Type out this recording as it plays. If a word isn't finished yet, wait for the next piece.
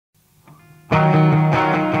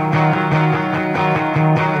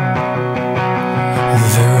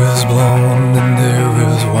There is blonde and there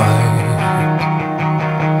is white,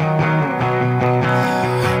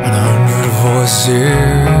 and 100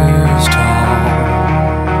 voices tall.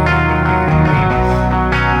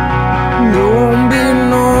 There won't be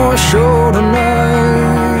no show tonight.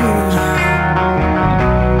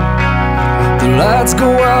 The lights go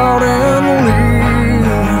out and leave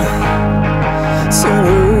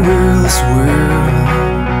somewhere else will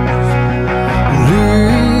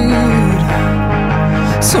lead.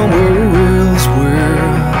 Somewhere else will.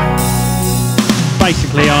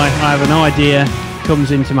 Basically, I have an idea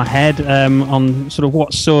comes into my head on sort of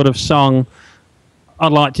what sort of song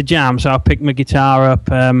I'd like to jam. So I pick my guitar up,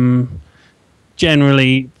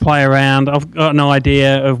 generally play around. I've got an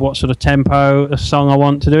idea of what sort of tempo a song I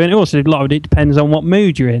want to do, and also a lot of it depends on what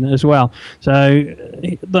mood you're in as well. So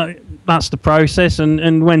that's the process,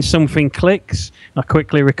 and when something clicks, I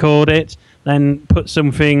quickly record it, then put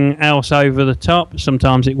something else over the top.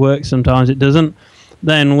 Sometimes it works, sometimes it doesn't.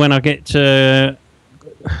 Then when I get to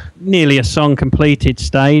nearly a song completed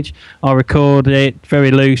stage, I record it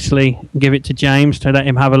very loosely, give it to James to let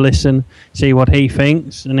him have a listen, see what he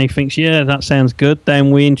thinks, and he thinks, yeah, that sounds good.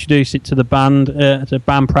 Then we introduce it to the band at a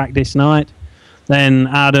band practice night. Then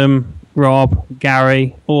Adam, Rob,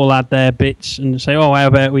 Gary all add their bits and say, oh, how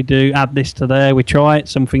about we add this to there, we try it,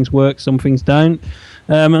 some things work, some things don't.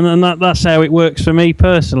 And then that's how it works for me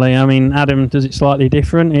personally. I mean, Adam does it slightly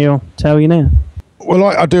different, he'll tell you now. Well,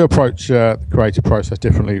 I do approach the creative process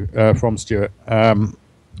differently from Stuart. I've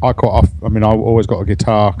always got a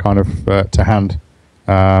guitar kind of to hand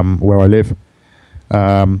where I live,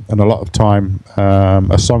 and a lot of time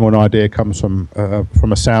a song or an idea comes from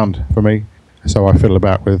a sound for me. So I fiddle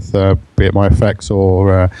about with be it my effects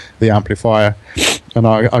or the amplifier, and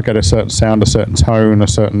I get a certain sound, a certain tone, a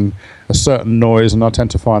certain noise, and I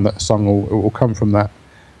tend to find that a song will come from that.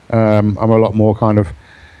 I'm a lot more kind of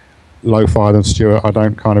lo-fi than Stuart. I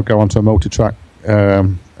don't kind of go onto a multi-track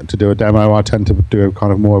to do a demo. I tend to do a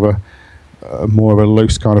kind of more of a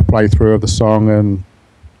loose kind of playthrough of the song,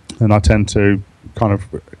 and I tend to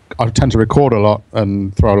record a lot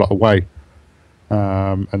and throw a lot away,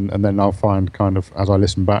 and then I'll find kind of as I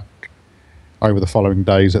listen back over the following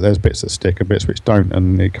days that there's bits that stick and bits which don't,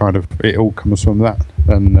 and it all comes from that.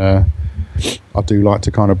 And I do like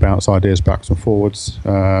to kind of bounce ideas backwards and forwards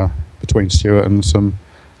between Stuart and some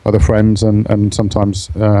other friends, and sometimes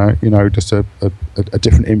just a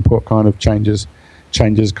different input kind of changes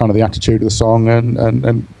kind of the attitude of the song,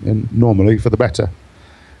 and normally for the better.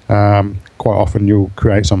 Quite often you'll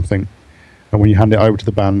create something, and when you hand it over to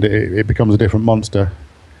the band, it becomes a different monster,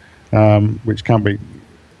 which can be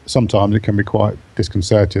sometimes it can be quite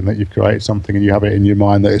disconcerting that you've created something and you have it in your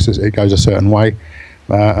mind that it goes a certain way,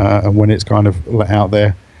 and when it's kind of let out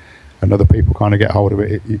there and other people kind of get hold of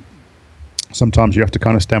it, sometimes you have to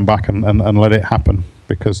kind of stand back and let it happen,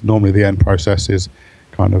 because normally the end process is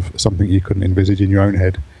kind of something you couldn't envisage in your own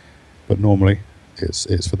head, but normally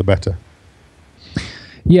it's for the better.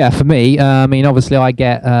 Yeah, for me, I mean, obviously I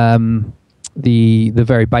get the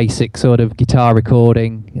very basic sort of guitar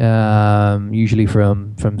recording, usually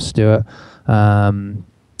from Stuart, and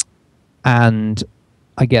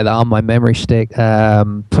I get that on my memory stick,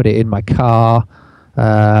 put it in my car,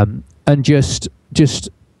 and just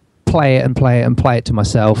play it to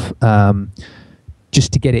myself,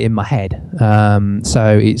 just to get it in my head.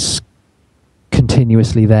 So it's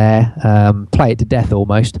continuously there, play it to death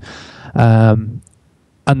almost.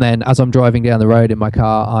 And then as I'm driving down the road in my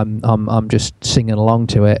car, I'm just singing along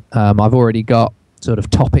to it. I've already got sort of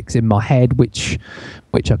topics in my head which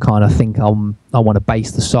I kind of think I want to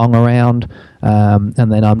base the song around, and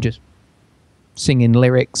then I'm just singing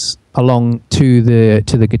lyrics along to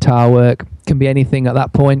the guitar work. Can be anything at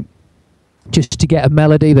that point, just to get a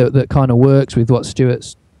melody that kind of works with what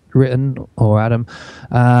Stuart's written, or Adam.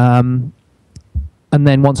 And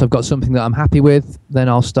then once I've got something that I'm happy with, then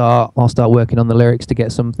I'll start working on the lyrics to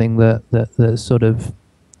get something that's sort of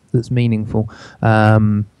that's meaningful.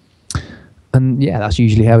 And yeah, that's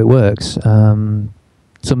usually how it works. And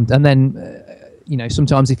then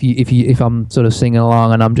sometimes if I'm sort of singing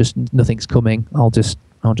along and I'm just nothing's coming, I'll just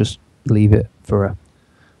leave it for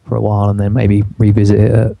a while and then maybe revisit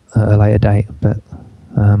it at a later date. But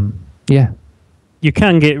yeah, you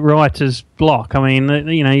can get writer's block. I mean,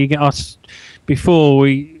 you get us. Before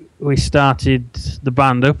we started the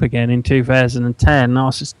band up again in 2010, I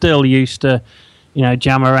was still used to,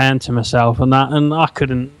 jam around to myself and that, and I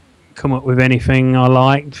couldn't come up with anything I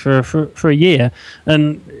liked for a year.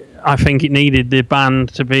 And I think it needed the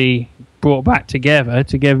band to be brought back together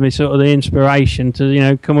to give me sort of the inspiration to, you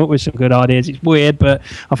know, come up with some good ideas. It's weird, but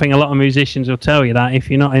I think a lot of musicians will tell you that if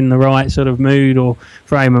you're not in the right sort of mood or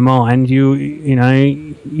frame of mind, you know,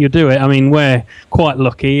 you do it. I mean, we're quite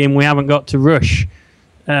lucky and we haven't got to rush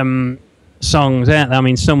songs out there. I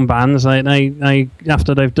mean, some bands, they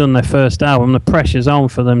after they've done their first album, the pressure's on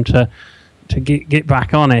for them to get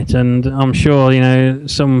back on it, and I'm sure, you know,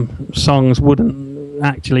 some songs wouldn't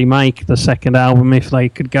actually make the second album if they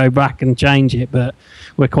could go back and change it, but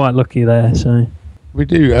we're quite lucky there. So we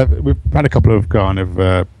do. We've had a couple of kind of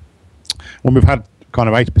when we've had kind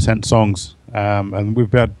of 80% songs, and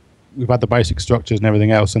we've had the basic structures and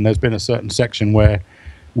everything else, and there's been a certain section where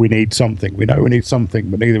we need something. We know we need something,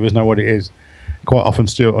 but neither of us know what it is. Quite often,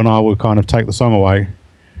 Stuart and I will kind of take the song away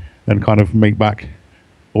and kind of meet back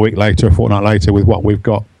a week later, a fortnight later, with what we've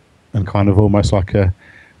got, and kind of almost like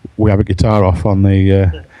we have a guitar off on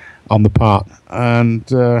the part, and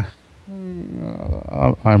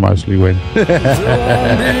I mostly win. There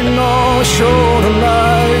won't be no show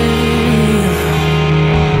tonight.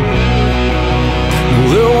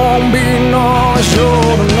 There won't be no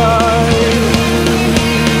show tonight.